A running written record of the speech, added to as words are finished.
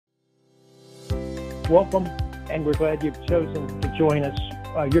welcome, and we're glad you've chosen to join us.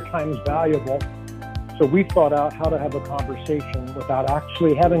 Your time is valuable. So we've thought out how to have a conversation without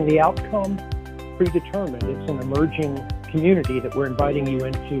actually having the outcome predetermined. It's an emerging community that we're inviting you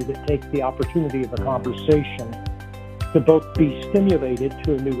into that takes the opportunity of a conversation to both be stimulated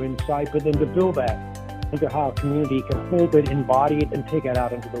to a new insight, but then to build that into how a community can hold it, embody it, and take it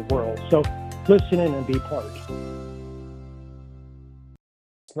out into the world. So listen in and be part.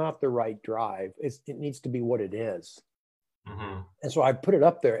 It's not the right drive. It needs to be what it is. Mm-hmm. And so I put it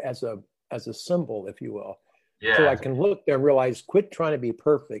up there as a symbol, if you will. Yeah. So I can look there and realize, quit trying to be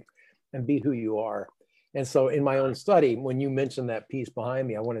perfect and be who you are. And so in my own study, when you mentioned that piece behind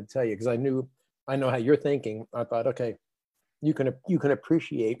me, I wanted to tell you, because I know how you're thinking. I thought, okay, you can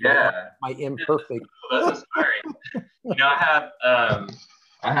appreciate my imperfect. That's inspiring.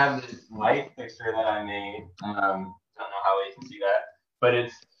 I have this light fixture that I made. Don't know how well you can see that, but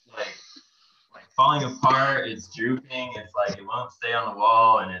it's like falling apart. It's drooping. It's like it won't stay on the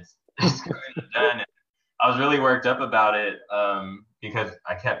wall, and it's kind of done. And I was really worked up about it because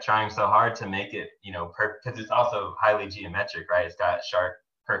I kept trying so hard to make it, perfect. Because it's also highly geometric, right? It's got sharp,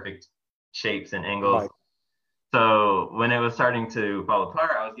 perfect shapes and angles. Right. So when it was starting to fall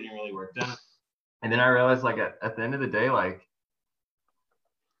apart, I was getting really worked up. And then I realized, at the end of the day,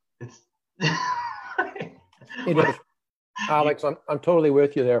 it's it is. Alex, I'm totally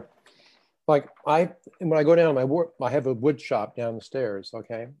with you there. When I go down I have a wood shop down the stairs.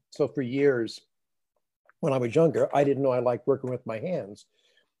 Okay, so for years, when I was younger, I didn't know I liked working with my hands.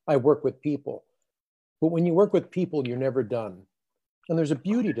 I work with people, but when you work with people, you're never done, and there's a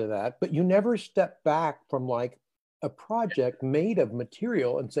beauty to that. But you never step back from a project made of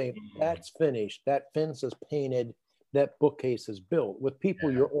material and say, that's finished, that fence is painted, that bookcase is built. With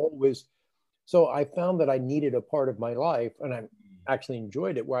people, you're always. So I found that I needed a part of my life, and I actually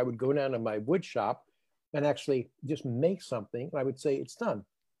enjoyed it, where I would go down to my wood shop and actually just make something. And I would say, it's done.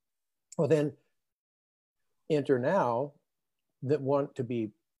 Well, then enter now that want to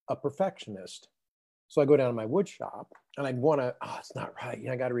be a perfectionist. So I go down to my wood shop and I'd want to, it's not right.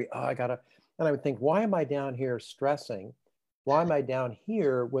 And I would think, why am I down here stressing? Why am I down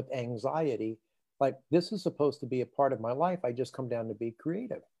here with anxiety? This is supposed to be a part of my life. I just come down to be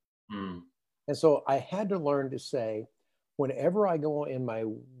creative. Mm. And so I had to learn to say, whenever I go in my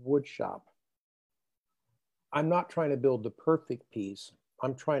wood shop, I'm not trying to build the perfect piece.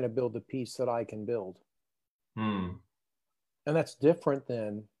 I'm trying to build the piece that I can build. Mm. And that's different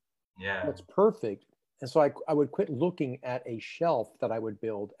than what's perfect. And so I would quit looking at a shelf that I would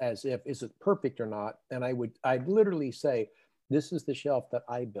build as if, is it perfect or not? And I'd literally say, this is the shelf that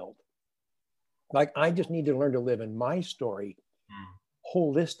I built. I just need to learn to live in my story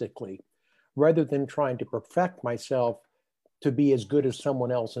holistically, rather than trying to perfect myself to be as good as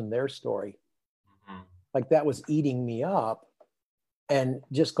someone else in their story. Mm-hmm. That was eating me up. And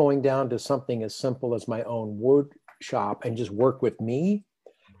just going down to something as simple as my own wood shop and just work with me,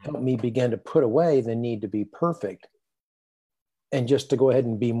 helped me begin to put away the need to be perfect, and just to go ahead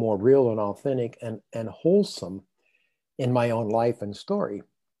and be more real and authentic and wholesome in my own life and story.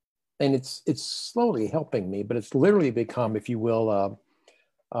 And it's slowly helping me, but it's literally become, if you will,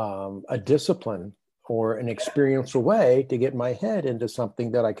 a discipline or an experiential way to get my head into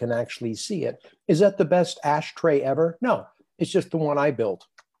something that I can actually see it. Is that the best ashtray ever? No, it's just the one I built.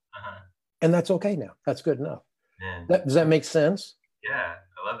 Uh-huh. And that's okay now. That's good enough. Does that make sense? Yeah,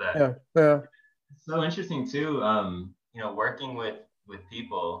 I love that. Yeah. It's so interesting too. Working with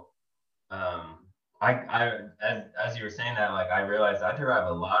people. As you were saying that, I realized I derive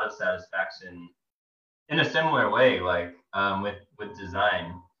a lot of satisfaction in a similar way, with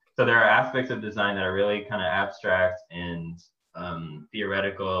design. So there are aspects of design that are really kind of abstract and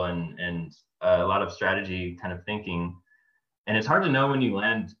theoretical and a lot of strategy kind of thinking. And it's hard to know when you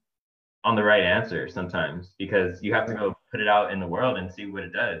land on the right answer sometimes, because you have to go put it out in the world and see what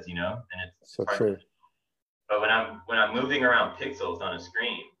it does, and it's so true. But when I'm moving around pixels on a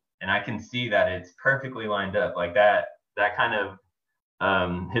screen and I can see that it's perfectly lined up, that kind of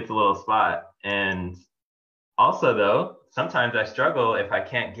hits a little spot. And also, though, sometimes I struggle if I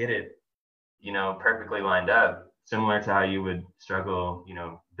can't get it, perfectly lined up, similar to how you would struggle,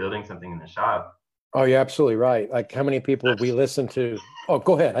 building something in the shop. Oh, you're absolutely right. How many people have we listened to? Oh,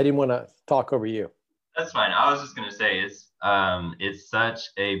 go ahead. I didn't want to talk over you. That's fine. I was just going to say it's such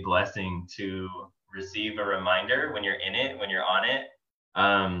a blessing to receive a reminder when you're in it, when you're on it,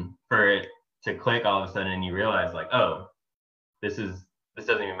 for it to click all of a sudden and you realize oh, this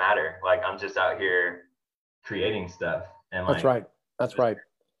doesn't even matter. I'm just out here creating stuff. And that's right. That's right.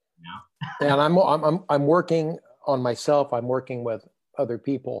 And I'm working on myself. I'm working with other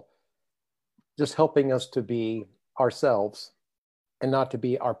people just helping us to be ourselves and not to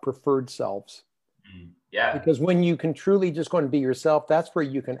be our preferred selves. Yeah. Because when you can truly just go and be yourself, that's where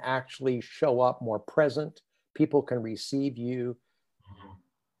you can actually show up more present. People can receive you.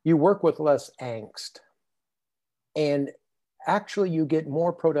 You work with less angst. And actually, you get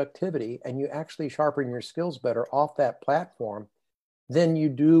more productivity and you actually sharpen your skills better off that platform than you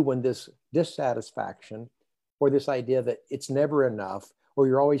do when this dissatisfaction or this idea that it's never enough, or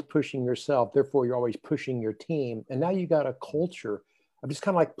you're always pushing yourself, therefore you're always pushing your team. And now you got a culture of just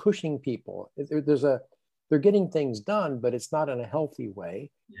kind of like pushing people. They're getting things done, but it's not in a healthy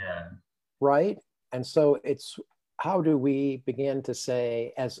way. Yeah. Right. And so it's, how do we begin to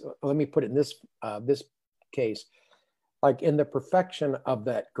say, as let me put it in this case, like in the perfection of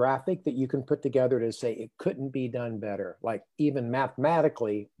that graphic that you can put together to say it couldn't be done better, like even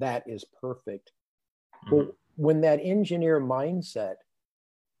mathematically, that is perfect. Well, when that engineer mindset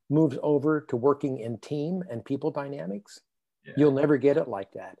moves over to working in team and people dynamics, you'll never get it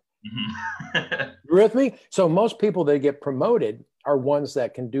like that. You with me? So most people that get promoted are ones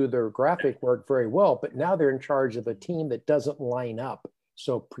that can do their graphic work very well, but now they're in charge of a team that doesn't line up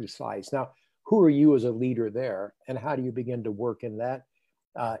so precise. Now, who are you as a leader there, and how do you begin to work in that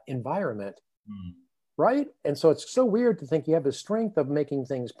environment? Right? And so it's so weird to think you have the strength of making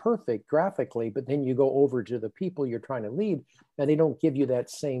things perfect graphically, but then you go over to the people you're trying to lead and they don't give you that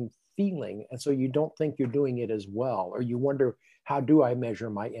same feeling. And so you don't think you're doing it as well, or you wonder, how do I measure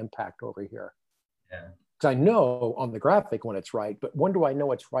my impact over here? Yeah. Because I know on the graphic when it's right, but when do I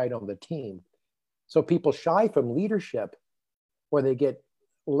know it's right on the team? So people shy from leadership, or they get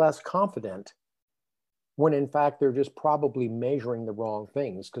less confident, when in fact they're just probably measuring the wrong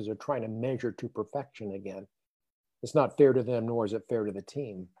things because they're trying to measure to perfection again. It's not fair to them, nor is it fair to the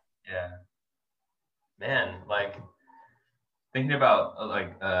team. Yeah. Man, like thinking about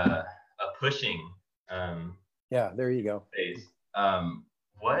like a pushing. Yeah, there you go. Phase.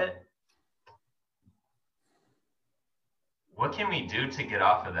 What can we do to get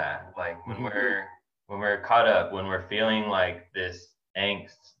off of that? Like when we're caught up, when we're feeling like this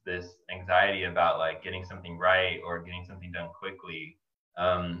angst, this anxiety about like getting something right or getting something done quickly.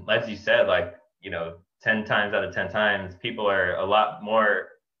 As you said, like, 10 times out of 10 times, people are a lot more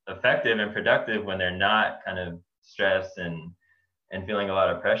effective and productive when they're not kind of stressed and feeling a lot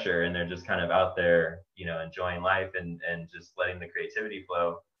of pressure, and they're just kind of out there, enjoying life and just letting the creativity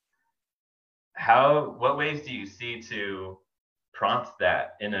flow. What ways do you see to prompt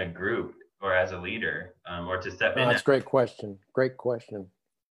that in a group or as a leader, or to step in? That's a great question. Great question.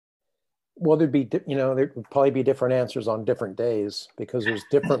 Well, there'd would probably be different answers on different days because there's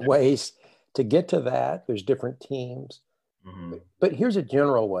different ways to get to that. There's different teams. But here's a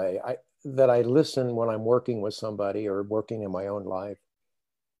general way that I listen when I'm working with somebody or working in my own life.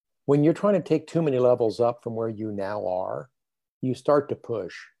 When you're trying to take too many levels up from where you now are, you start to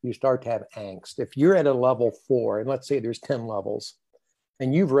push, you start to have angst. If you're at a level 4, and let's say there's 10 levels,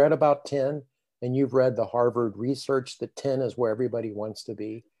 and you've read about 10, and you've read the Harvard research that 10 is where everybody wants to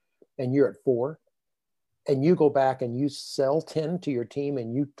be, and you're at 4, and you go back and you sell 10 to your team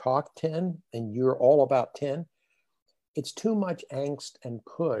and you talk 10 and you're all about 10, it's too much angst and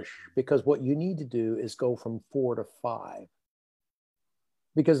push, because what you need to do is go from 4 to 5.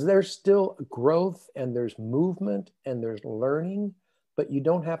 Because there's still growth and there's movement and there's learning, but you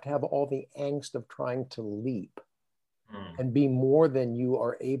don't have to have all the angst of trying to leap and be more than you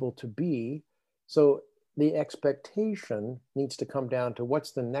are able to be. So the expectation needs to come down to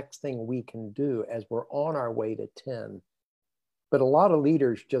what's the next thing we can do as we're on our way to 10. But a lot of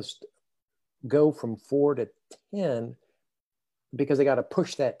leaders just go from 4 to 10 because they got to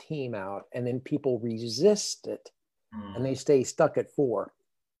push that team out, and then people resist it and they stay stuck at 4.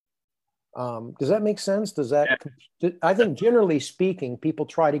 Does that make sense? I think generally speaking, people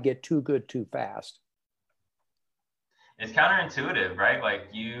try to get too good too fast. It's counterintuitive, right? Like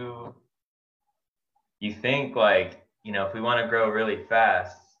you think like, if we want to grow really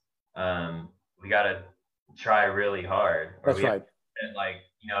fast, we got to try really hard. That's right. Like,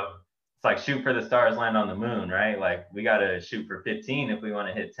 it's like shoot for the stars, land on the moon, right? Like we got to shoot for 15 if we want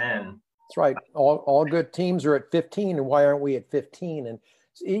to hit 10. That's right. All good teams are at 15, and why aren't we at 15? And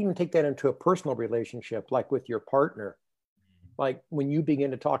so even take that into a personal relationship, like with your partner. Like when you begin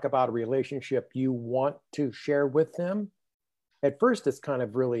to talk about a relationship you want to share with them, at first it's kind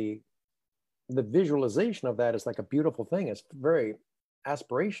of really, the visualization of that is like a beautiful thing. It's very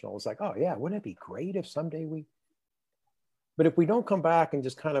aspirational. It's like, oh yeah, wouldn't it be great if someday but if we don't come back and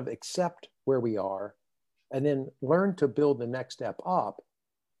just kind of accept where we are and then learn to build the next step up,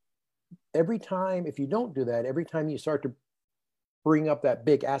 every time, if you don't do that, every time you start to bring up that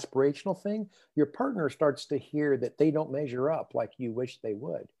big aspirational thing, your partner starts to hear that they don't measure up like you wish they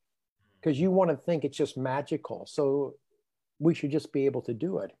would, because you want to think it's just magical. So we should just be able to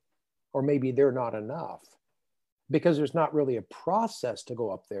do it. Or maybe they're not enough, because there's not really a process to go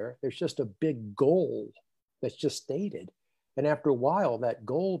up there. There's just a big goal that's just stated. And after a while, that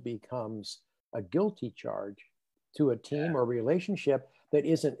goal becomes a guilty charge to a team or relationship that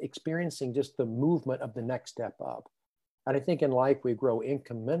isn't experiencing just the movement of the next step up. And I think in life, we grow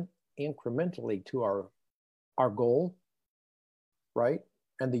incrementally to our goal, right?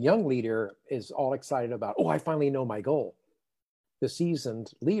 And the young leader is all excited about, oh, I finally know my goal. The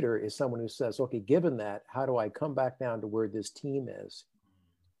seasoned leader is someone who says, okay, given that, how do I come back down to where this team is?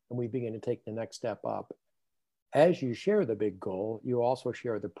 And we begin to take the next step up. As you share the big goal, you also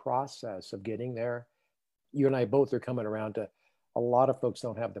share the process of getting there. You and I both are coming around to, a lot of folks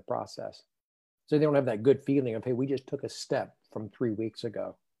don't have the process. So they don't have that good feeling of, hey, we just took a step from 3 weeks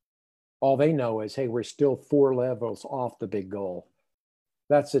ago. All they know is, hey, we're still 4 levels off the big goal.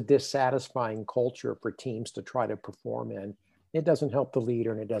 That's a dissatisfying culture for teams to try to perform in. It doesn't help the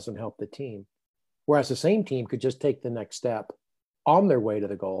leader and it doesn't help the team. Whereas the same team could just take the next step on their way to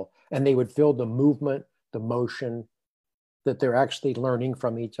the goal, and they would feel the movement, the motion, that they're actually learning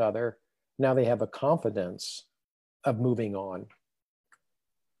from each other. Now they have a confidence of moving on.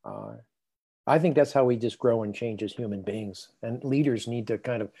 I think that's how we just grow and change as human beings. And leaders need to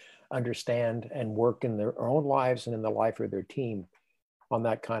kind of understand and work in their own lives and in the life of their team on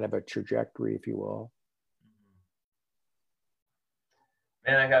that kind of a trajectory, if you will.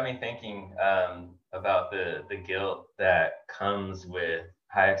 Man, that got me thinking about the guilt that comes with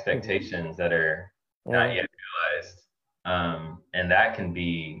high expectations that are not yet realized. And that can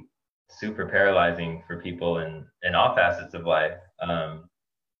be super paralyzing for people in all facets of life.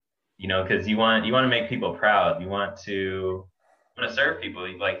 You know, because you want to make people proud. You want to serve people.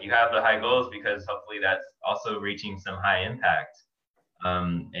 Like, you have the high goals because hopefully that's also reaching some high impact.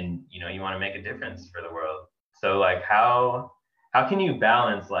 And you know, you want to make a difference for the world. So like, how can you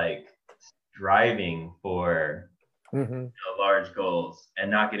balance like striving for you know, large goals and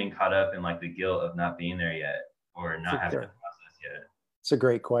not getting caught up in like the guilt of not being there yet or not having the process yet? It's a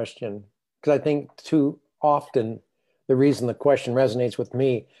great question, because I think too often the reason the question resonates with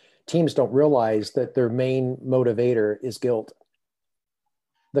me, teams don't realize that their main motivator is guilt.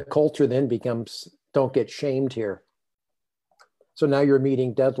 The culture then becomes, don't get shamed here. So now you're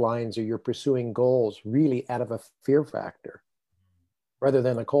meeting deadlines or you're pursuing goals really out of a fear factor, rather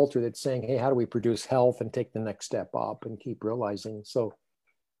than a culture that's saying, hey, how do we produce health and take the next step up and keep realizing? So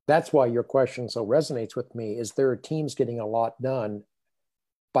that's why your question so resonates with me, is there are teams getting a lot done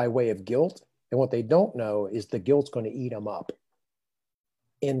by way of guilt. And what they don't know is the guilt's going to eat them up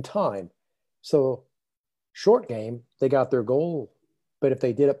in time. So short game, they got their goal. But if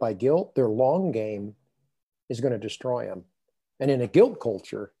they did it by guilt, their long game is going to destroy them. And in a guilt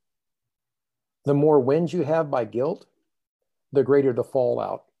culture, the more wins you have by guilt, the greater the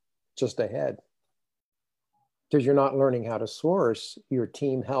fallout just ahead. Because you're not learning how to source your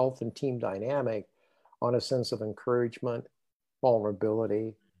team health and team dynamic on a sense of encouragement,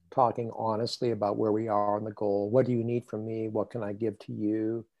 vulnerability, talking honestly about where we are on the goal. What do you need from me? What can I give to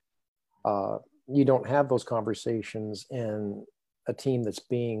you? You don't have those conversations in a team that's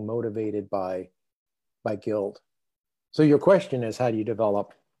being motivated by guilt. So your question is, how do you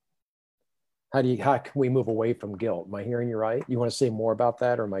develop? How can we move away from guilt? Am I hearing you right? You want to say more about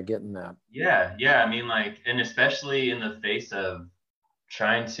that, or am I getting that? Yeah. I mean, like, and especially in the face of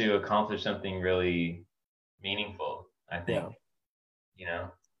trying to accomplish something really meaningful, I think, you know?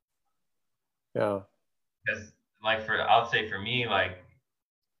 Yeah. Because like, I'll say for me, like,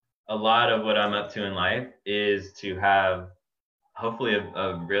 a lot of what I'm up to in life is to have hopefully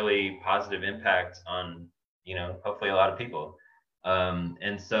a really positive impact on, you know, hopefully a lot of people.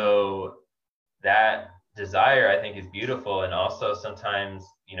 And so that desire, I think, is beautiful. And also sometimes,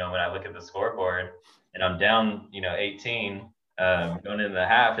 you know, when I look at the scoreboard and I'm down, you know, 18 going into the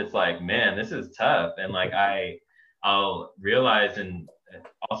half, it's like, man, this is tough. And like, I'll realize, and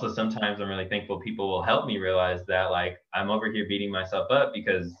also sometimes I'm really thankful people will help me realize that, like, I'm over here beating myself up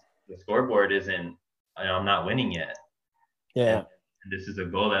because the scoreboard isn't, you know, I'm not winning yet. Yeah. And this is a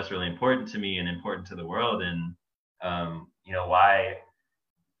goal that's really important to me and important to the world. And, you know, why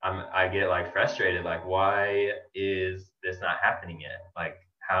I get like frustrated, like, why is this not happening yet? Like,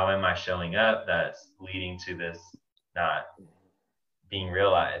 how am I showing up that's leading to this not being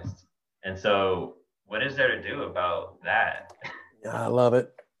realized? And so what is there to do about that? I love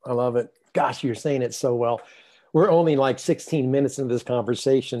it. I love it. Gosh, you're saying it so well. We're only like 16 minutes into this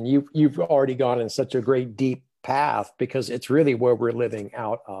conversation. You've already gone in such a great deep path because it's really where we're living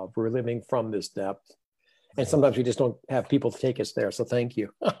out of. We're living from this depth. And sometimes we just don't have people to take us there. So thank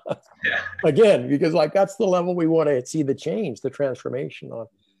you. Yeah. Again, because like that's the level we want to see the change, the transformation on.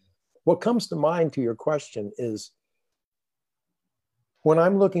 What comes to mind to your question is when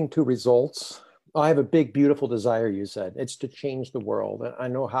I'm looking to results, I have a big, beautiful desire, you said. It's to change the world. And I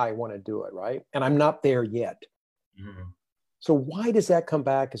know how I want to do it, right? And I'm not there yet. Mm-hmm. So why does that come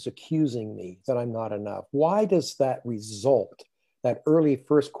back as accusing me that I'm not enough? Why does that result, that early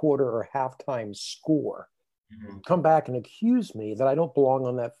first quarter or halftime score, come back and accuse me that I don't belong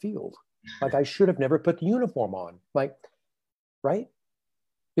on that field? Like I should have never put the uniform on, like, right?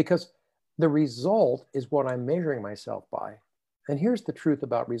 Because the result is what I'm measuring myself by. And here's the truth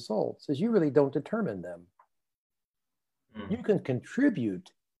about results is you really don't determine them. You can contribute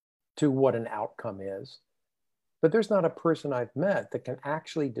to what an outcome is, but there's not a person I've met that can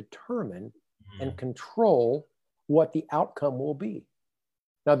actually determine and control what the outcome will be.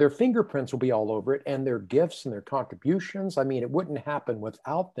 Now, their fingerprints will be all over it and their gifts and their contributions. I mean, it wouldn't happen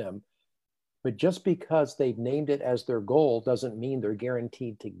without them. But just because they've named it as their goal doesn't mean they're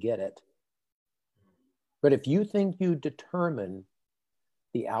guaranteed to get it. But if you think you determine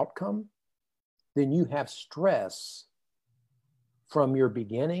the outcome, then you have stress from your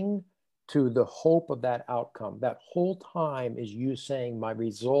beginning to the hope of that outcome. That whole time is you saying, my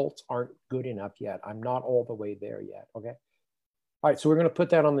results aren't good enough yet. I'm not all the way there yet, okay? All right, so we're going to put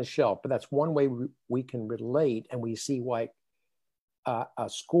that on the shelf, but that's one way we can relate and we see why a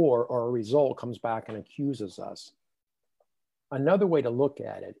score or a result comes back and accuses us. Another way to look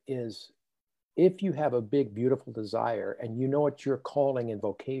at it is if you have a big, beautiful desire and you know it's your calling and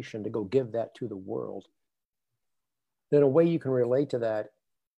vocation to go give that to the world, then a way you can relate to that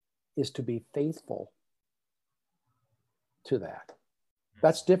is to be faithful to that.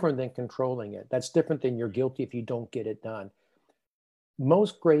 That's different than controlling it. That's different than you're guilty if you don't get it done.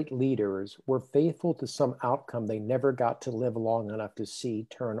 Most great leaders were faithful to some outcome they never got to live long enough to see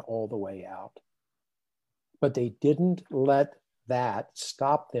turn all the way out. But they didn't let that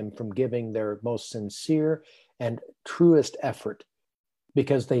stop them from giving their most sincere and truest effort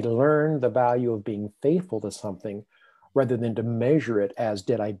because they learned the value of being faithful to something rather than to measure it as,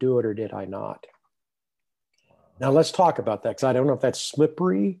 did I do it or did I not? Now let's talk about that because I don't know if that's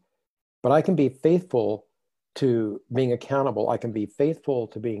slippery, but I can be faithful to being accountable. I can be faithful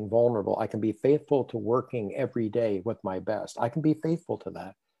to being vulnerable. I can be faithful to working every day with my best. I can be faithful to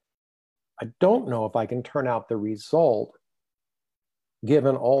that. I don't know if I can turn out the result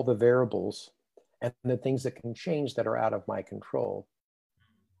given all the variables and the things that can change that are out of my control.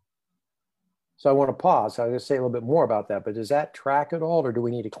 So I want to pause. I was going to say a little bit more about that, but does that track at all or do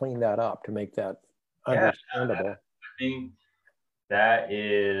we need to clean that up to make that understandable? I think that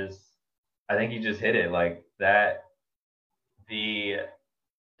is, I think you just hit it like that. The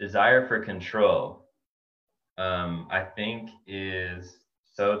desire for control, I think is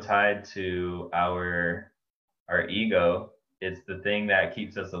so tied to our ego. It's the thing that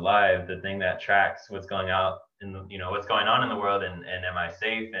keeps us alive, the thing that tracks what's going out in the, what's going on in the world and am I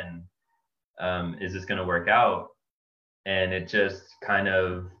safe and is this going to work out? And it just kind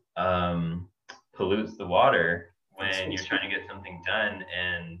of pollutes the water when you're trying to get something done.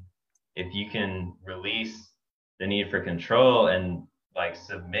 And if you can release the need for control and like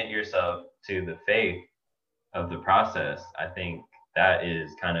submit yourself to the faith of the process, I think that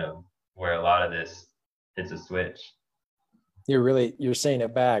is kind of where a lot of this hits a switch. You're saying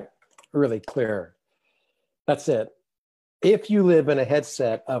it back really clear. That's it. If you live in a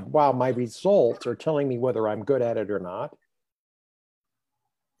headset of, wow, my results are telling me whether I'm good at it or not,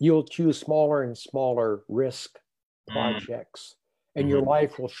 you'll choose smaller and smaller risk projects and your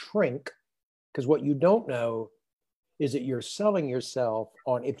life will shrink because what you don't know is that you're selling yourself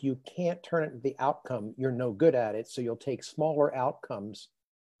on if you can't turn it into the outcome, you're no good at it. So you'll take smaller outcomes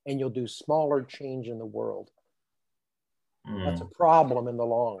and you'll do smaller change in the world. That's a problem in the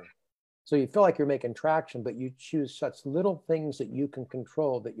long. So you feel like you're making traction, but you choose such little things that you can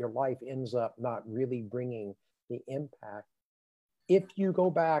control that your life ends up not really bringing the impact. If you go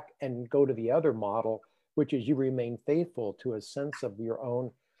back and go to the other model, which is you remain faithful to a sense of your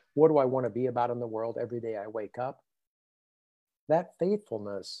own, what do I want to be about in the world every day I wake up? That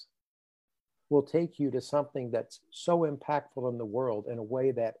faithfulness will take you to something that's so impactful in the world in a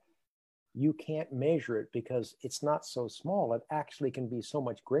way that you can't measure it because it's not so small. It actually can be so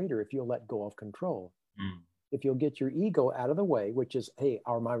much greater if you'll let go of control. If you'll get your ego out of the way, which is, hey,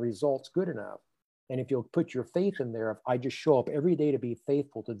 are my results good enough? And if you'll put your faith in there, if I just show up every day to be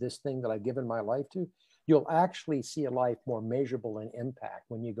faithful to this thing that I've given my life to, you'll actually see a life more measurable in impact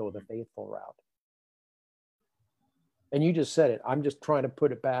when you go the faithful route. And you just said it. I'm just trying to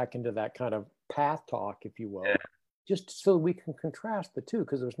put it back into that kind of path talk, if you will, just so we can contrast the two,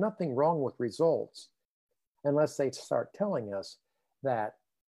 because there's nothing wrong with results unless they start telling us that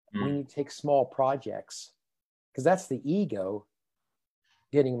we need to take small projects, because that's the ego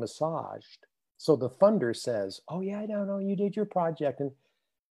getting massaged. So the funder says, oh yeah, I don't know, you did your project.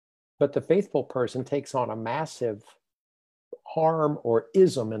 But the faithful person takes on a massive harm or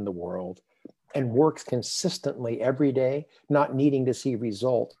ism in the world and works consistently every day, not needing to see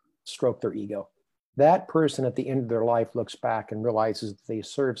results stroke their ego. That person at the end of their life looks back and realizes that they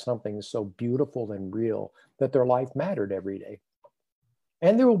served something so beautiful and real that their life mattered every day.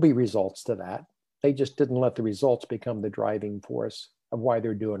 And there will be results to that. They just didn't let the results become the driving force of why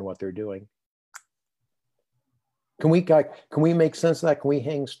they're doing what they're doing. Can we make sense of that? Can we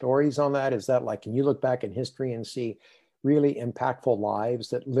hang stories on that? Is that like, can you look back in history and see really impactful lives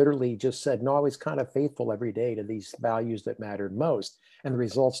that literally just said, no, I was kind of faithful every day to these values that mattered most, and the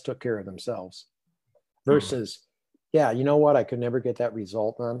results took care of themselves? Versus, yeah, you know what? I could never get that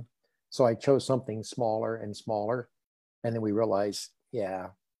result done, so I chose something smaller and smaller, and then we realized, yeah,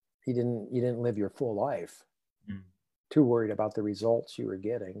 you didn't live your full life. Too worried about the results you were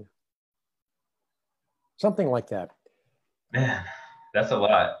getting. Something like that. Man, that's a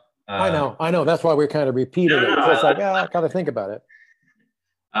lot. I know. That's why we're kind of repeating it. It's like, I gotta think about it.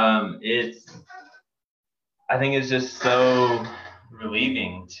 I think it's just so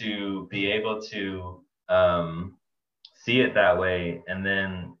relieving to be able to see it that way. And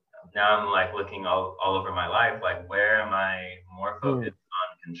then now I'm like looking all over my life, like where am I more focused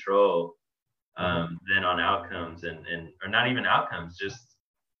on control than on outcomes, and or not even outcomes, just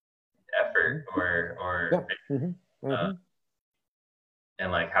effort or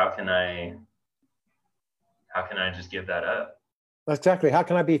and like how can I just give that up? Exactly. How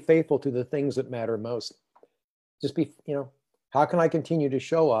can I be faithful to the things that matter most? Just be, how can I continue to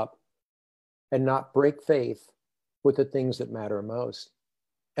show up and not break faith with the things that matter most?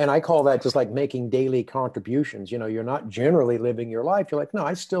 And I call that just like making daily contributions. You're not generally living your life. You're like, no,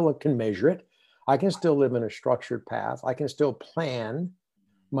 I still can measure it. I can still live in a structured path. I can still plan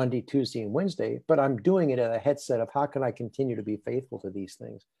Monday, Tuesday, and Wednesday, but I'm doing it at a headset of how can I continue to be faithful to these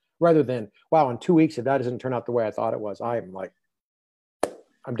things, rather than, wow, in 2 weeks, if that doesn't turn out the way I thought it was, I'm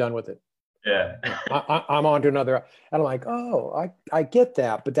done with it. Yeah. I'm on to another. And I'm like, oh, I get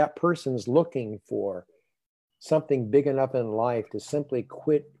that, but that person's looking for something big enough in life to simply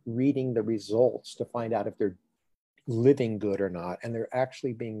quit reading the results to find out if they're living good or not. And they're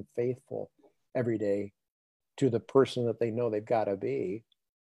actually being faithful every day to the person that they know they've got to be.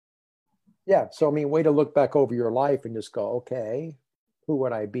 Yeah. So, I mean, way to look back over your life and just go, okay, who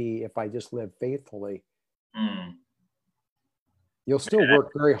would I be if I just lived faithfully? You'll still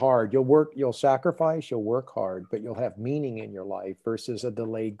work very hard. You'll sacrifice, you'll work hard, but you'll have meaning in your life versus a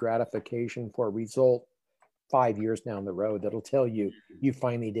delayed gratification for a result 5 years down the road that'll tell you you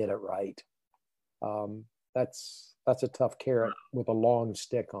finally did it right. That's a tough carrot with a long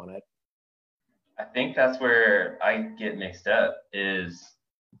stick on it. I think that's where I get mixed up, is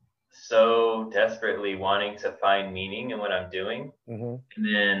so desperately wanting to find meaning in what I'm doing. And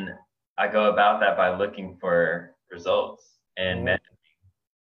then I go about that by looking for results and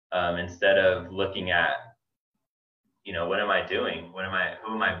instead of looking at, what am I doing? Who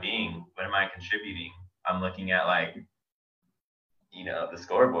am I being? What am I contributing? I'm looking at like, the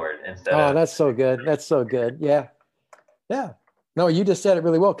scoreboard instead of. That's so good. That's so good. Yeah. Yeah. No, you just said it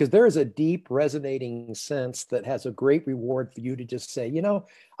really well, because there is a deep resonating sense that has a great reward for you to just say,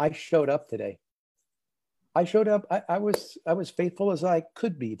 I showed up today. I showed up. I was faithful as I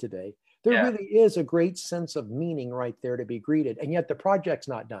could be today. There really is a great sense of meaning right there to be greeted. And yet the project's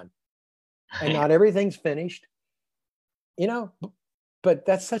not done and not everything's finished, but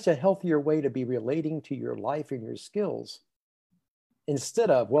that's such a healthier way to be relating to your life and your skills, instead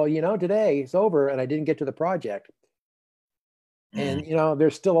of, well, today it's over and I didn't get to the project. And,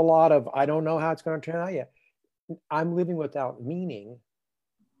 there's still a lot of, I don't know how it's going to turn out yet. I'm living without meaning,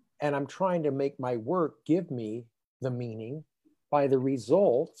 and I'm trying to make my work give me the meaning by the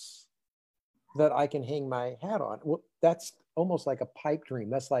results that I can hang my hat on. Well, that's almost like a pipe dream.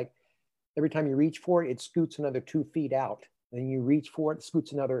 That's like every time you reach for it, it scoots another 2 feet out. And you reach for it, it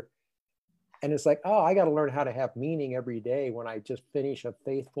scoots another. And it's like, oh, I got to learn how to have meaning every day when I just finish a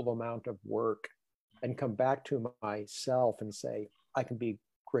faithful amount of work and come back to myself and say, I can be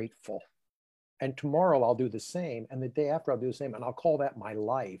grateful. And tomorrow I'll do the same. And the day after I'll do the same. And I'll call that my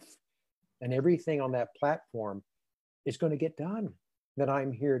life. And everything on that platform is going to get done that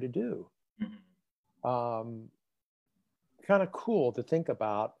I'm here to do. kind of cool to think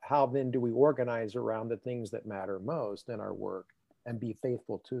about how then do we organize around the things that matter most in our work and be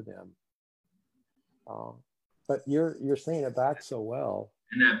faithful to them. But you're saying it back so well.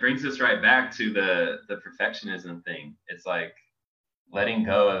 And that brings us right back to the perfectionism thing. It's like letting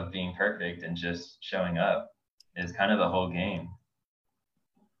go of being perfect and just showing up is kind of the whole game.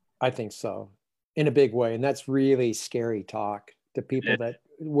 I think so, in a big way. And that's really scary talk to people that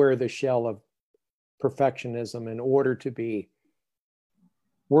wear the shell of perfectionism in order to be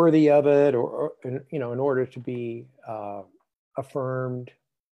worthy of it, or you know, in order to be affirmed.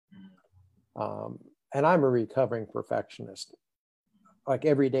 And I'm a recovering perfectionist. Like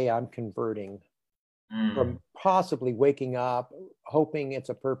every day I'm converting from possibly waking up, hoping it's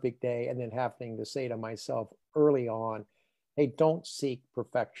a perfect day, and then having to say to myself early on, hey, don't seek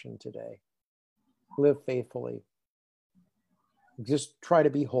perfection today. Live faithfully. Just try to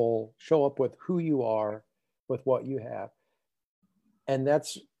be whole, show up with who you are, with what you have. And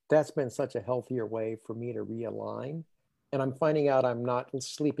that's been such a healthier way for me to realign. And I'm finding out I'm not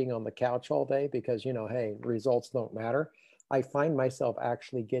sleeping on the couch all day because, you know, hey, results don't matter. I find myself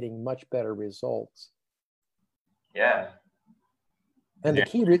actually getting much better results. Yeah. And the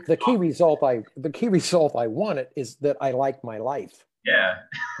key result I wanted is that I like my life. Yeah.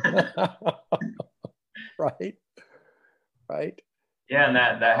 Right. Right. Yeah, and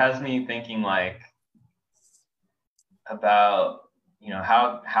that has me thinking like about, you know,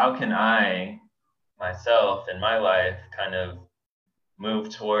 how can I myself in my life kind of move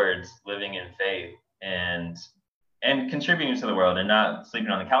towards living in faith and contributing to the world and not sleeping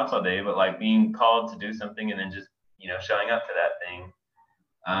on the couch all day, but like being called to do something and then just, you know, showing up to that thing,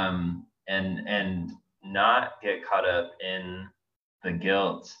 and not get caught up in the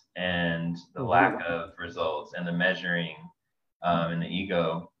guilt and the lack of results and the measuring, and the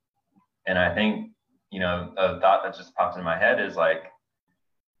ego. And I think, you know, a thought that just popped in my head is like,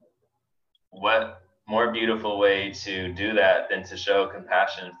 what more beautiful way to do that than to show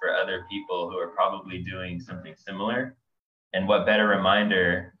compassion for other people who are probably doing something similar? And what better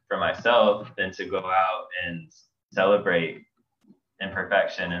reminder for myself than to go out and celebrate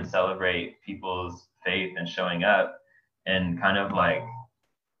imperfection and celebrate people's faith and showing up and kind of like,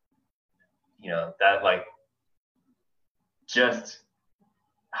 you know, that like just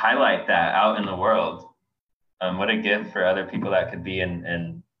highlight that out in the world. What a gift for other people that could be,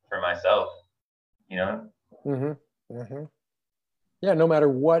 and for myself, you know? Mm-hmm. Mm-hmm. Yeah, no matter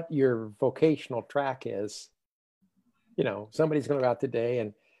what your vocational track is, you know, somebody's going to go out today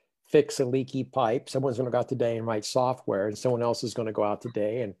and fix a leaky pipe. Someone's going to go out today and write software, and someone else is going to go out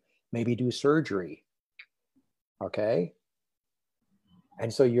today and maybe do surgery. Okay.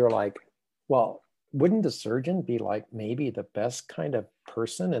 And so you're like, well, wouldn't the surgeon be like maybe the best kind of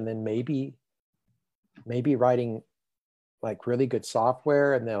person? And then maybe writing like really good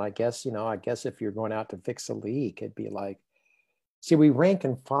software. And then I guess if you're going out to fix a leak, it'd be like, see, we rank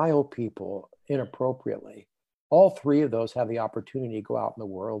and file people inappropriately. All three of those have the opportunity to go out in the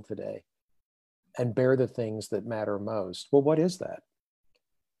world today and bear the things that matter most. Well, what is that?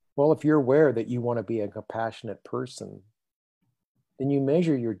 Well, if you're aware that you want to be a compassionate person, then you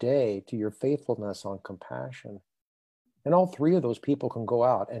measure your day to your faithfulness on compassion. And all three of those people can go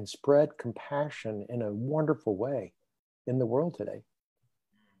out and spread compassion in a wonderful way in the world today.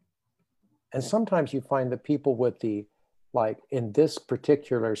 And sometimes you find that people with the, like in this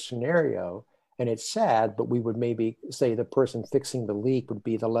particular scenario, and it's sad, but we would maybe say the person fixing the leak would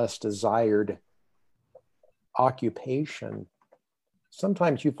be the less desired occupation.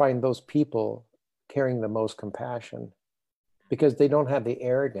 Sometimes you find those people carrying the most compassion because they don't have the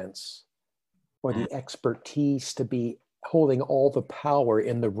arrogance or the expertise to be holding all the power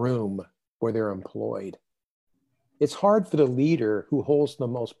in the room where they're employed. It's hard for the leader who holds the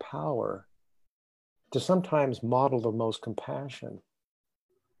most power to sometimes model the most compassion,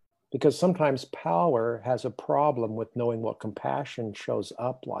 because sometimes power has a problem with knowing what compassion shows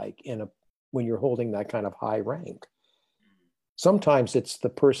up like when you're holding that kind of high rank. Sometimes it's the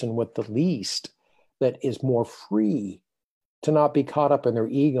person with the least that is more free to not be caught up in their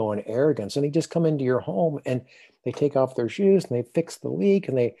ego and arrogance. And they just come into your home and they take off their shoes and they fix the leak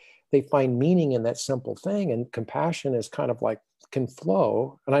and they find meaning in that simple thing. And compassion is kind of like can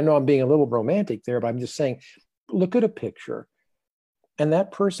flow. And I know I'm being a little romantic there, but I'm just saying, look at a picture. And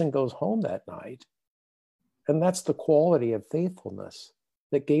that person goes home that night. And that's the quality of faithfulness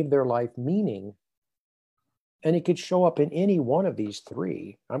that gave their life meaning. And it could show up in any one of these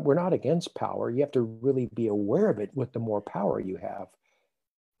three. We're not against power. You have to really be aware of it with the more power you have,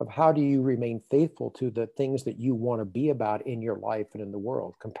 of how do you remain faithful to the things that you want to be about in your life and in the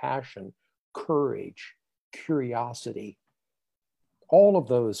world: compassion, courage, curiosity, all of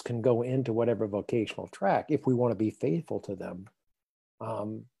those can go into whatever vocational track if we want to be faithful to them.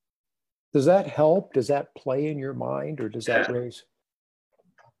 Does that help? Does that play in your mind, or does that raise?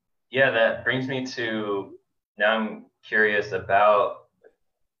 Yeah, that brings me to, now I'm curious about,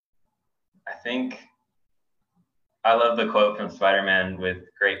 I think I love the quote from Spider-Man, with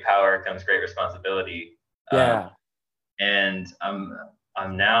great power comes great responsibility. Yeah. And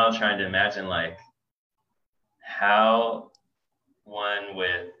I'm now trying to imagine like how one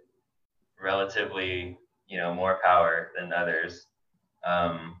with relatively, more power than others,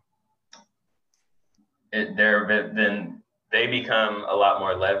 then they become a lot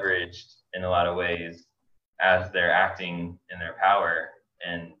more leveraged in a lot of ways as they're acting in their power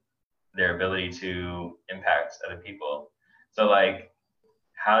and their ability to impact other people. So like,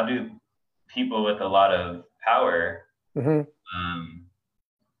 how do people with a lot of power,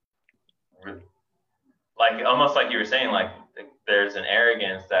 like almost like you were saying, like there's an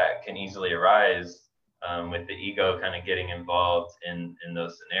arrogance that can easily arise with the ego kind of getting involved in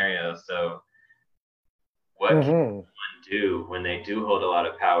those scenarios. So what can one do when they do hold a lot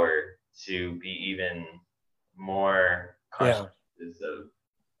of power to be even more conscious of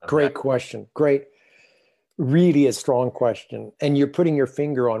Great that? question. Great. Really a strong question. And you're putting your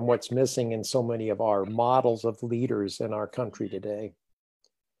finger on what's missing in so many of our models of leaders in our country today.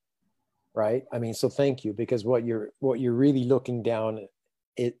 Right? I mean, so thank you, because what you're really looking down,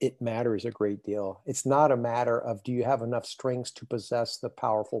 it matters a great deal. It's not a matter of, do you have enough strengths to possess the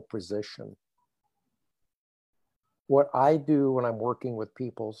powerful position? What I do when I'm working with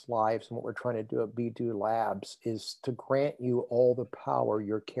people's lives, and what we're trying to do at B2 Labs, is to grant you all the power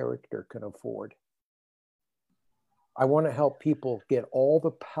your character can afford. I want to help people get all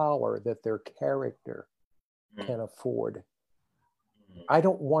the power that their character can afford. I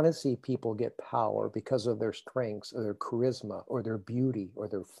don't want to see people get power because of their strengths or their charisma or their beauty or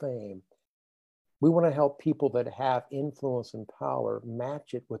their fame. We want to help people that have influence and power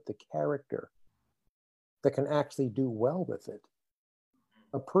match it with the character that can actually do well with it.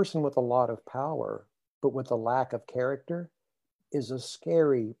 A person with a lot of power, but with a lack of character, is a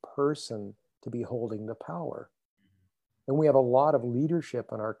scary person to be holding the power. And we have a lot of leadership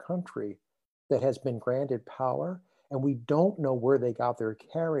in our country that has been granted power, and we don't know where they got their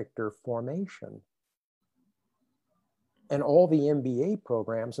character formation. And all the MBA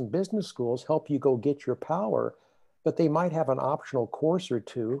programs and business schools help you go get your power, but they might have an optional course or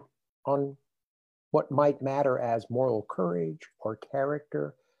two on what might matter as moral courage or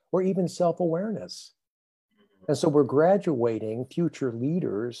character or even self-awareness. And so we're graduating future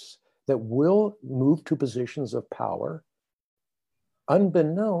leaders that will move to positions of power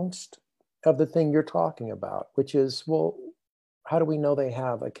unbeknownst of the thing you're talking about, which is, well, how do we know they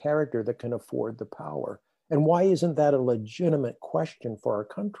have a character that can afford the power? And why isn't that a legitimate question for our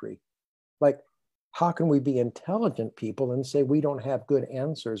country? Like, how can we be intelligent people and say we don't have good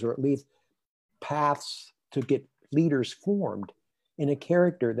answers, or at least paths to get leaders formed in a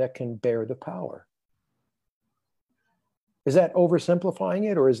character that can bear the power? Is that oversimplifying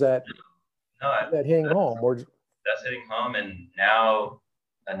it, or is that, that hitting home? Or that's hitting home. And now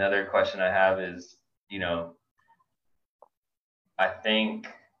another question I have is, I think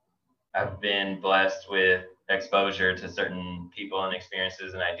I've been blessed with exposure to certain people and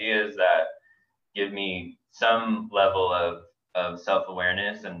experiences and ideas that give me some level of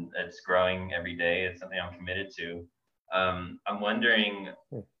self-awareness, and it's growing every day. It's something I'm committed to. I'm wondering,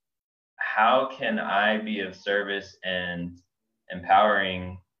 how can I be of service and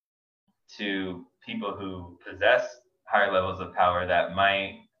empowering to people who possess higher levels of power that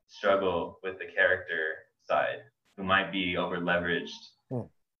might struggle with the character side, who might be over leveraged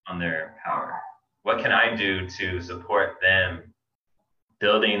on their power? What can I do to support them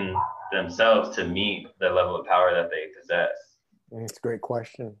building themselves to meet the level of power that they possess? It's a great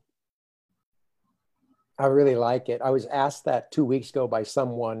question. I really like it. I was asked that 2 weeks ago by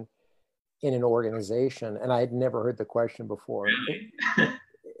someone in an organization, and I had never heard the question before.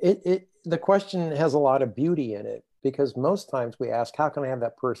 Really? The question has a lot of beauty in it, because most times we ask, how can I have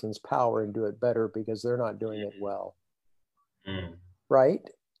that person's power and do it better because they're not doing it well? Right?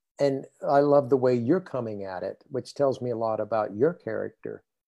 And I love the way you're coming at it, which tells me a lot about your character,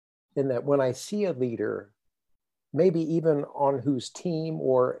 in that when I see a leader, maybe even on whose team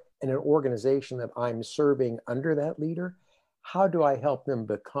or in an organization that I'm serving under that leader, how do I help them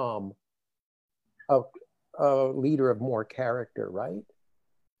become a leader of more character, right?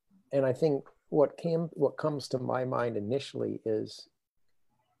 And I think what comes to my mind initially is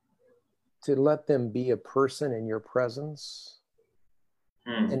to let them be a person in your presence,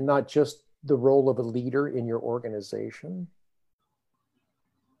 and not just the role of a leader in your organization.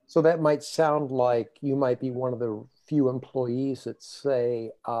 So that might sound like you might be one of the few employees that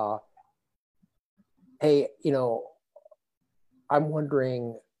say, hey, I'm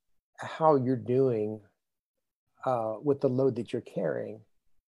wondering how you're doing with the load that you're carrying.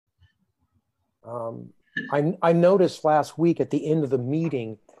 I noticed last week at the end of the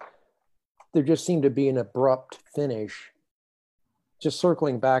meeting, there just seemed to be an abrupt finish, just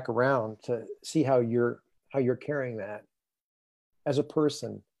circling back around to see how you're carrying that as a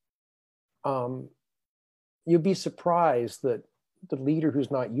person. You'd be surprised that the leader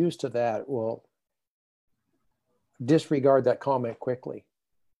who's not used to that will disregard that comment quickly,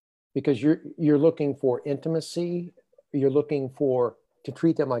 because you're looking for intimacy, you're looking for to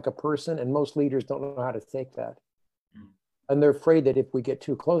treat them like a person, and most leaders don't know how to take that. And they're afraid that if we get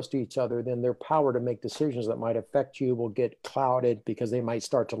too close to each other, then their power to make decisions that might affect you will get clouded, because they might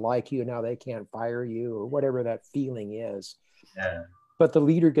start to like you. Now they can't fire you, or whatever that feeling is. Yeah. But the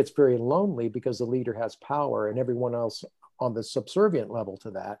leader gets very lonely because the leader has power, and everyone else on the subservient level to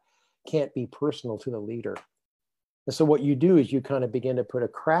that can't be personal to the leader. And so what you do is you kind of begin to put a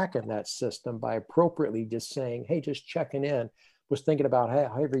crack in that system by appropriately just saying, hey, just checking in, was thinking about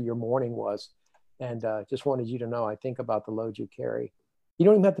however your morning was, and just wanted you to know I think about the load you carry. You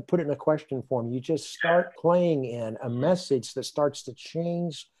don't even have to put it in a question form. You just start playing in a message that starts to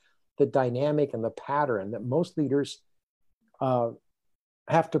change the dynamic and the pattern that most leaders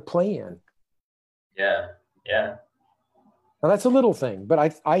have to play in. Yeah. Yeah. Now that's a little thing, but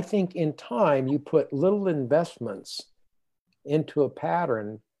I think in time you put little investments into a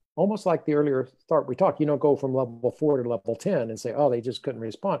pattern, almost like the earlier start we talked. You don't go from level 4 to level 10 and say, oh, they just couldn't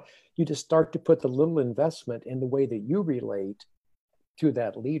respond. You just start to put the little investment in the way that you relate to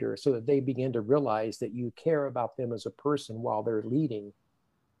that leader, so that they begin to realize that you care about them as a person while they're leading,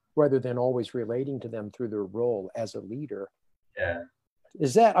 rather than always relating to them through their role as a leader. Yeah.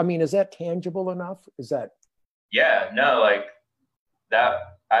 Is that tangible enough? Is that? Yeah, no, like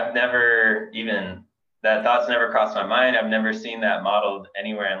that, I've never even, that thought's never crossed my mind. I've never seen that modeled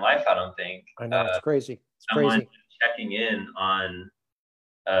anywhere in life, I don't think. I know, it's crazy. It's Someone crazy. checking in on,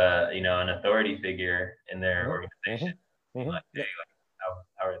 an authority figure in their organization. Like, hey, like,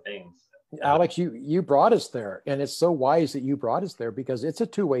 how are things? Alex, you brought us there, and it's so wise that you brought us there, because it's a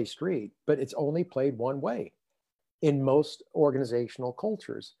two-way street, but it's only played one way in most organizational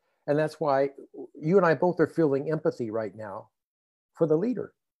cultures. And that's why you and I both are feeling empathy right now for the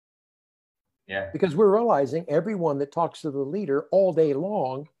leader. Yeah. Because we're realizing everyone that talks to the leader all day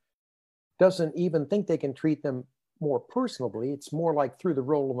long doesn't even think they can treat them more personally. It's more like through the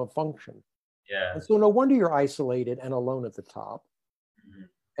role of a function. Yeah. And so no wonder you're isolated and alone at the top. Mm-hmm.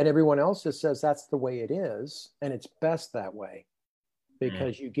 And everyone else just says that's the way it is, and it's best that way,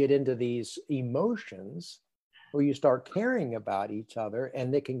 because you get into these emotions where you start caring about each other,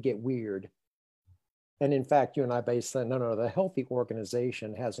 and they can get weird. And in fact, you and I both said, no, the healthy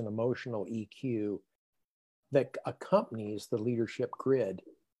organization has an emotional EQ that accompanies the leadership grid.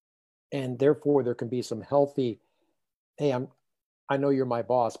 And therefore, there can be some healthy, hey, I know you're my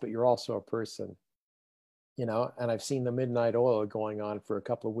boss, but you're also a person, and I've seen the midnight oil going on for a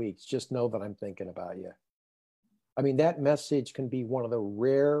couple of weeks. Just know that I'm thinking about you. I mean, that message can be one of the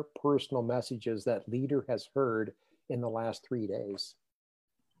rare personal messages that leader has heard in the last 3 days.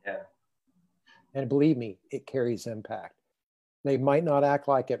 Yeah. And believe me, it carries impact. They might not act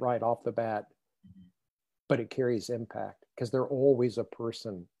like it right off the bat, but it carries impact, because they're always a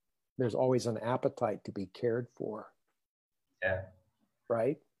person. There's always an appetite to be cared for. Yeah.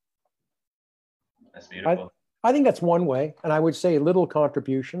 Right? That's beautiful. I think that's one way. And I would say little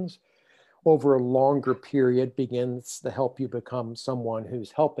contributions over a longer period begins to help you become someone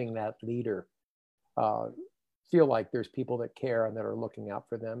who's helping that leader feel like there's people that care and that are looking out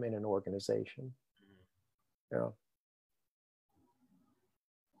for them in an organization. Yeah.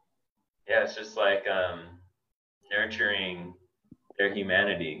 Yeah, it's just like nurturing their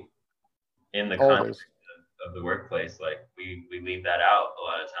humanity in the context of the workplace. Like we leave that out a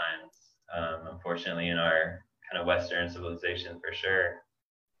lot of times, unfortunately, in our kind of Western civilization, for sure.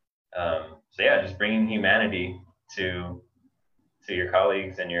 So yeah, just bringing humanity to your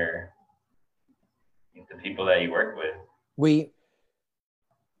colleagues and the people that you work with.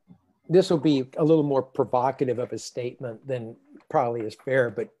 This will be a little more provocative of a statement than probably is fair,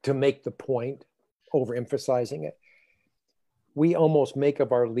 but to make the point, overemphasizing it, we almost make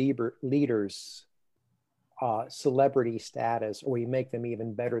of our leaders celebrity status, or we make them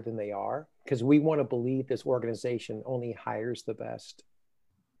even better than they are, because we want to believe this organization only hires the best.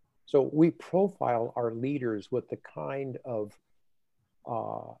 So we profile our leaders with the kind of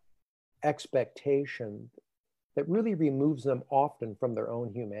expectation that really removes them often from their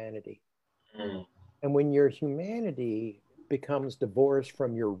own humanity. Mm. And when your humanity becomes divorced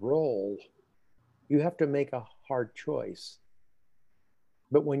from your role, you have to make a hard choice.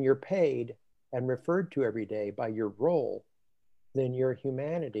 But when you're paid and referred to every day by your role, then your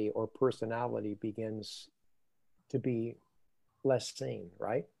humanity or personality begins to be less seen,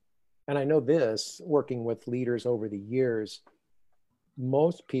 right? And I know this, working with leaders over the years,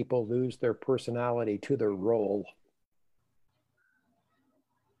 most people lose their personality to their role.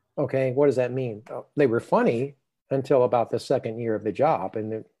 Okay, what does that mean? They were funny until about the second year of the job,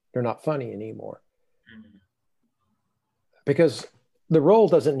 and they're not funny anymore. Mm. Because the role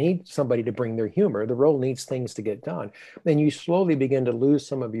doesn't need somebody to bring their humor. The role needs things to get done. Then you slowly begin to lose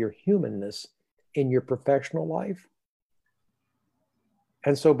some of your humanness in your professional life.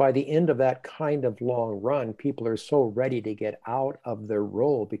 And so by the end of that kind of long run, people are so ready to get out of their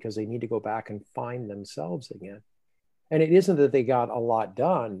role because they need to go back and find themselves again. And it isn't that they got a lot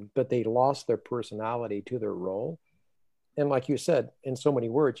done, but they lost their personality to their role. And like you said, in so many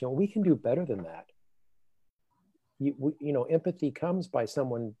words, we can do better than that. Empathy comes by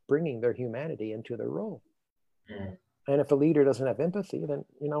someone bringing their humanity into their role. Mm. And if a leader doesn't have empathy, then,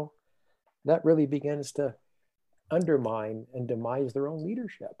 that really begins to undermine and demise their own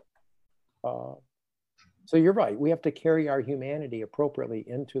leadership. So you're right. We have to carry our humanity appropriately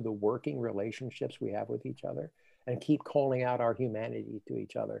into the working relationships we have with each other and keep calling out our humanity to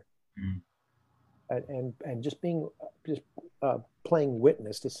each other. Mm. And just playing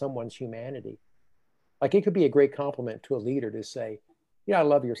witness to someone's humanity. Like it could be a great compliment to a leader to say, yeah, I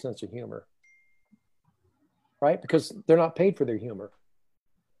love your sense of humor, right? Because they're not paid for their humor.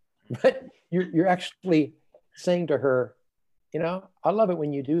 But you're actually saying to her, I love it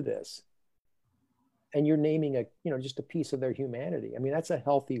when you do this. And you're naming just a piece of their humanity. I mean, that's a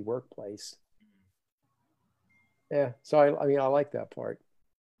healthy workplace. Yeah. So I like that part.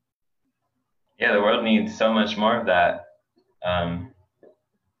 Yeah, the world needs so much more of that.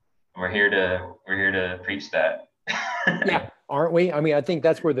 We're here to preach that. Yeah, aren't we? I mean, I think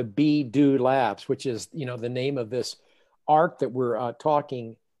that's where the Be Do Labs, which is the name of this arc that we're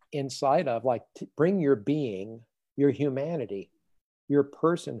talking inside of, like bring your being, your humanity, your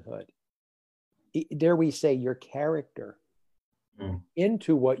personhood, dare we say your character,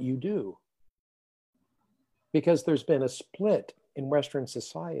 into what you do. Because there's been a split in Western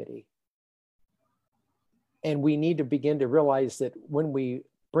society. And we need to begin to realize that when we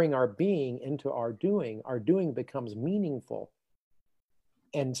bring our being into our doing becomes meaningful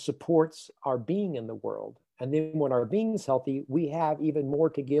and supports our being in the world. And then when our being is healthy, we have even more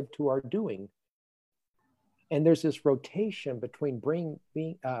to give to our doing. And there's this rotation between bringing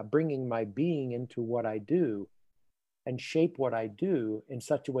my being into what I do and shape what I do in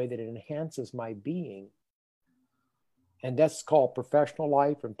such a way that it enhances my being. And that's called professional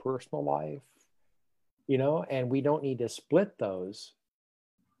life and personal life, and we don't need to split those,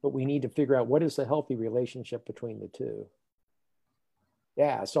 but we need to figure out what is the healthy relationship between the two.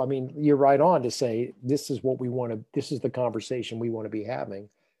 Yeah. So, I mean, you're right on to say, this is the conversation we want to be having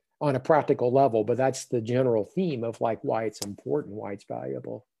on a practical level, but that's the general theme of like why it's important, why it's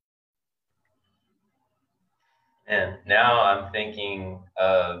valuable. And now I'm thinking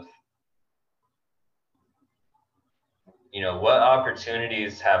of, what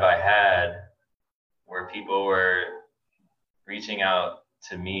opportunities have I had where people were reaching out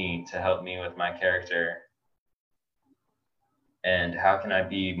to me to help me with my character? And how can I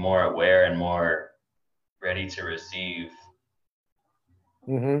be more aware and more ready to receive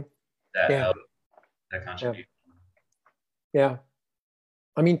that help, that contribution? Yeah.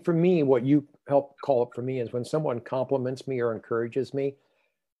 I mean, for me, what you help call it for me is when someone compliments me or encourages me,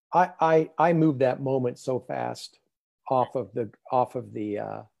 I move that moment so fast off of the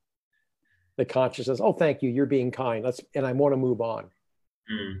consciousness. Oh, thank you. You're being kind. And I want to move on.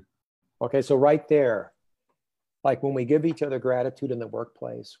 Mm. Okay. So right there, like when we give each other gratitude in the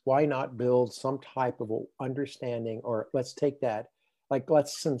workplace, why not build some type of understanding, or let's take that, like,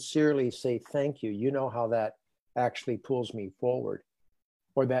 let's sincerely say, thank you. You know how that actually pulls me forward,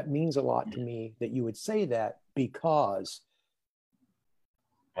 or that means a lot to me that you would say that because,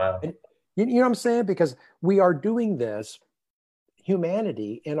 Wow. And, you know what I'm saying? Because we are doing this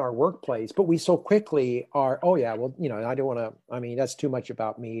humanity in our workplace, but we so quickly are, oh yeah, well, I don't want to, I mean, that's too much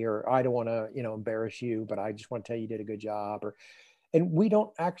about me, or I don't want to, embarrass you, but I just want to tell you did a good job. And we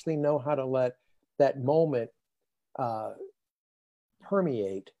don't actually know how to let that moment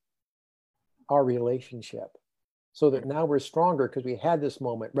permeate our relationship so that now we're stronger because we had this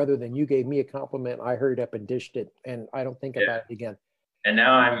moment rather than you gave me a compliment, I hurried up and dished it, and I don't think about it again. And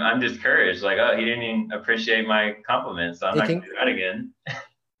now I'm discouraged. Like, oh, he didn't even appreciate my compliments, so I'm It not gonna can do that again.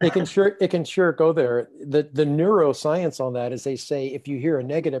 it can sure go there. The neuroscience on that is they say if you hear a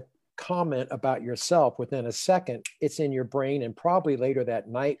negative comment about yourself within a second, it's in your brain, and probably later that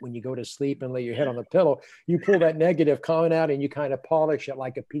night when you go to sleep and lay your head on the pillow, you pull that negative comment out and you kind of polish it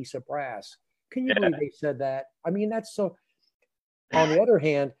like a piece of brass. Can you believe Yeah, they said that? I mean, that's so. On the other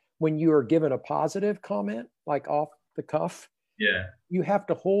hand, when you are given a positive comment, like off the cuff, yeah, you have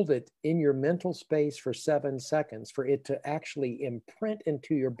to hold it in your mental space for 7 seconds for it to actually imprint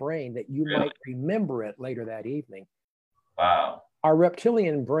into your brain that you really. might remember it later that evening. Wow. Our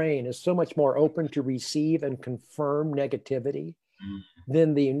reptilian brain is so much more open to receive and confirm negativity Mm,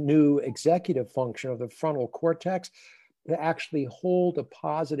 than the new executive function of the frontal cortex. To actually hold a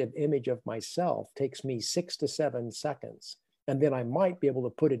positive image of myself takes me 6 to 7 seconds. And then I might be able to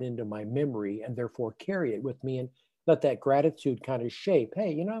put it into my memory and therefore carry it with me and let that gratitude kind of shape.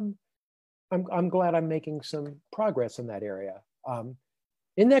 Hey, I'm glad I'm making some progress in that area.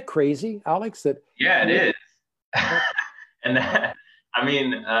 Isn't that crazy, Alex? That yeah, it is. that And that, I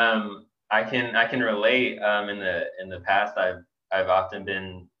mean, I can relate. In the past, I've often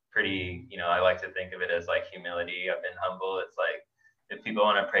been pretty. I like to think of it as like humility. I've been humble. It's like if people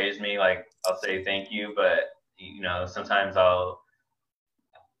want to praise me, like I'll say thank you, but sometimes I'll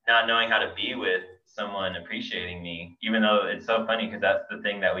not knowing how to be with someone appreciating me, even though it's so funny because that's the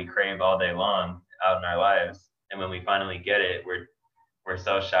thing that we crave all day long out in our lives. And when we finally get it, we're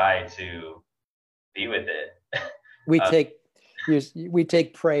so shy to be with it. we uh, take we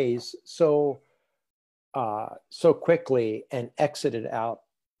take praise so quickly and exit it out,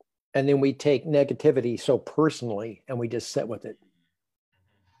 and then we take negativity so personally and we just sit with it.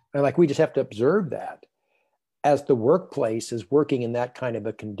 And like we just have to observe that as the workplace is working in that kind of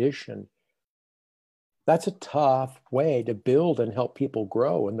a condition. That's a tough way to build and help people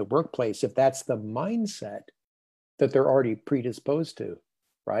grow in the workplace if that's the mindset that they're already predisposed to,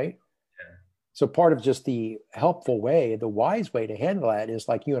 right? So part of just the helpful way, the wise way to handle that is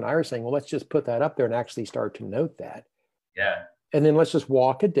like you and I are saying, well, let's just put that up there and actually start to note that. yeah, And then let's just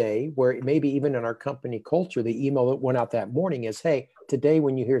walk a day where maybe even in our company culture, the email that went out that morning is, hey, today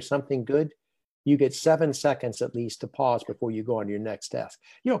when you hear something good, you get 7 seconds at least to pause before you go on to your next task.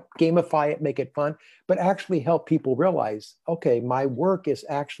 Gamify it, make it fun, but actually help people realize, okay, my work is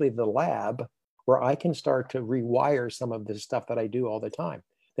actually the lab where I can start to rewire some of this stuff that I do all the time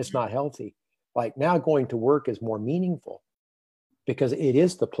that's not healthy. Like now going to work is more meaningful because it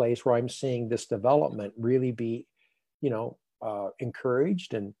is the place where I'm seeing this development really be,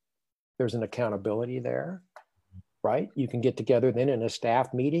 encouraged, and there's an accountability there, right? You can get together then in a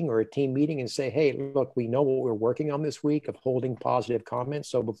staff meeting or a team meeting and say, hey, look, we know what we're working on this week of holding positive comments.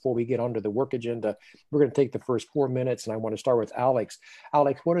 So before we get onto the work agenda, we're going to take the first 4 minutes, and I want to start with Alex.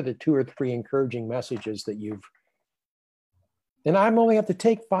 Alex, what are the 2 or 3 encouraging messages that you've and I'm only have to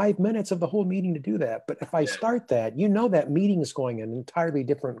take 5 minutes of the whole meeting to do that. But if I yeah, start that, that meeting is going an entirely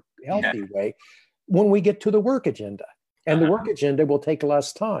different, yeah, healthy way when we get to the work agenda. And the uh-huh, work agenda will take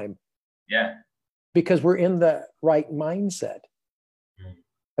less time yeah, because we're in the right mindset. mm,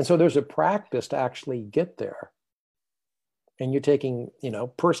 And so there's a practice to actually get there. And you're taking,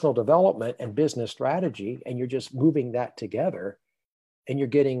 personal development and business strategy, and you're just moving that together, and you're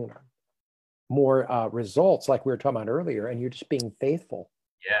getting more results like we were talking about earlier, and you're just being faithful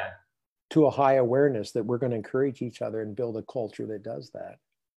yeah. to a high awareness that we're going to encourage each other and build a culture that does that.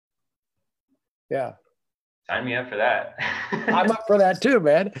 Yeah. Sign me up for that. I'm up for that too,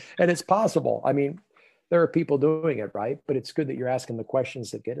 man. And it's possible. I mean, there are people doing it, right? But it's good that you're asking the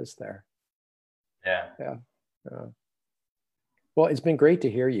questions that get us there. Yeah, Yeah. Yeah. Well, it's been great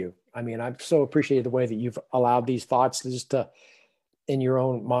to hear you. I mean, I've so appreciated the way that you've allowed these thoughts to just in your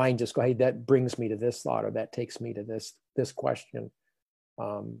own mind, just go, hey, that brings me to this thought, or that takes me to this question.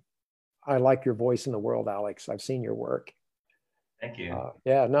 Um, I like your voice in the world, Alex. I've seen your work. thank you.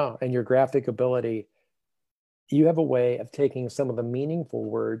 Yeah, no, and your graphic ability. You have a way of taking some of the meaningful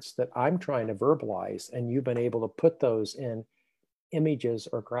words that I'm trying to verbalize, and you've been able to put those in images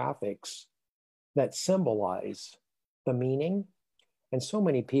or graphics that symbolize the meaning. And so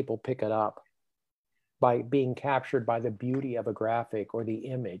many people pick it up by being captured by the beauty of a graphic or the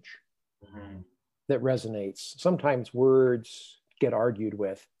image Mhm. that resonates. Sometimes words get argued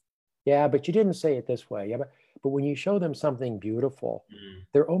with. Yeah, but you didn't say it this way. Yeah, but when you show them something beautiful, Mhm.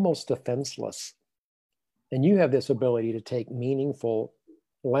 they're almost defenseless. And you have this ability to take meaningful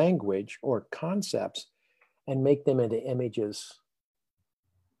language or concepts and make them into images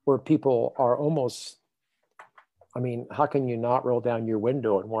where people are almost, I mean, how can you not roll down your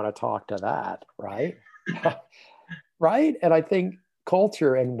window and want to talk to that, right? Right. And I think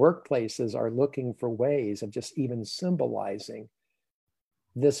culture and workplaces are looking for ways of just even symbolizing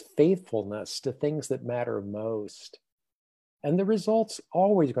this faithfulness to things that matter most. And the results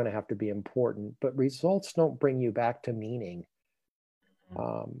always going to have to be important, but results don't bring you back to meaning.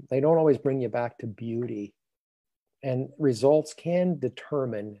 They don't always bring you back to beauty. And results can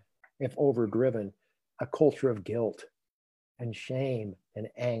determine, if overdriven, a culture of guilt and shame and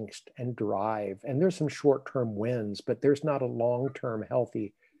angst and drive. And there's some short-term wins, but there's not a long-term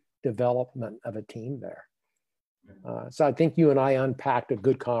healthy development of a team there. So I think you and I unpacked a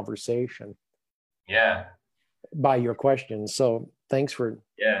good conversation. Yeah. By your questions. So thanks for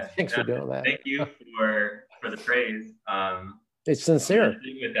doing that. Thank you for the praise. It's sincere. I'm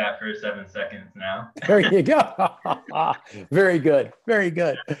with that for 7 seconds now. There you go. Very good. Very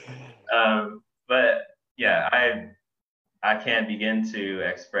good. But yeah, I can't begin to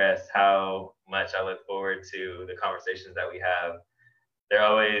express how much I look forward to the conversations that we have. They're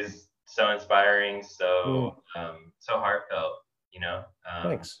always so inspiring, so heartfelt, you know.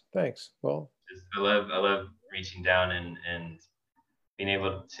 Thanks. Well, I love reaching down and being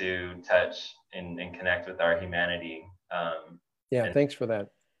able to touch and connect with our humanity. Thanks for that.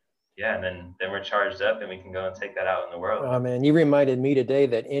 Yeah, and then we're charged up and we can go and take that out in the world. Oh man, you reminded me today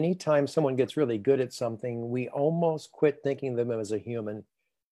that anytime someone gets really good at something, we almost quit thinking of them as a human.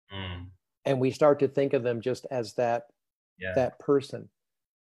 And we start to think of them just as that person.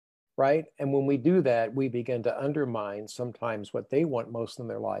 Right? And when we do that, we begin to undermine sometimes what they want most in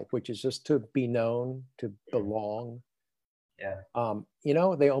their life, which is just to be known, to belong. Yeah.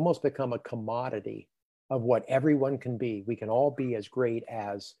 They almost become a commodity of what everyone can be. We can all be as great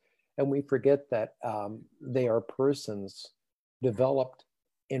as, and we forget that they are persons developed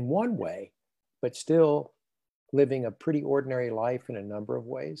in one way, but still living a pretty ordinary life in a number of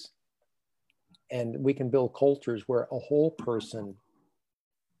ways. And we can build cultures where a whole person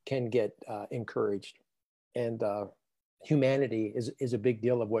can get encouraged. And humanity is a big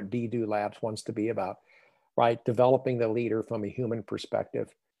deal of what Be Do Labs wants to be about, right? Developing the leader from a human perspective,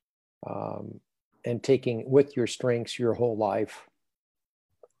 and taking with your strengths your whole life.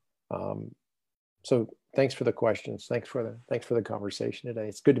 So thanks for the questions. Thanks for the conversation today.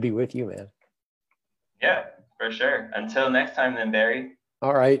 It's good to be with you, man. Yeah, for sure. Until next time then, Barry.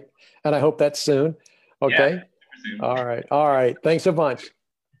 All right. And I hope that's soon. Okay. Yeah, soon. All right. Thanks a bunch.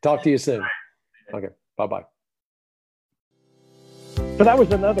 Talk to you soon. Okay. Bye-bye. So that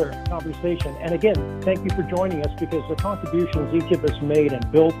was another conversation. And again, thank you for joining us, because the contributions each of us made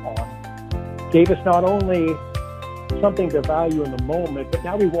and built on gave us not only something to value in the moment, but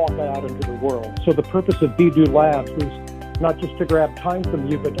now we walk out into the world. So the purpose of Be Do Labs is not just to grab time from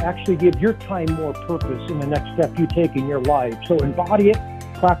you, but to actually give your time more purpose in the next step you take in your life. So embody it,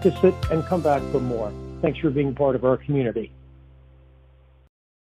 practice it, and come back for more. Thanks for being part of our community.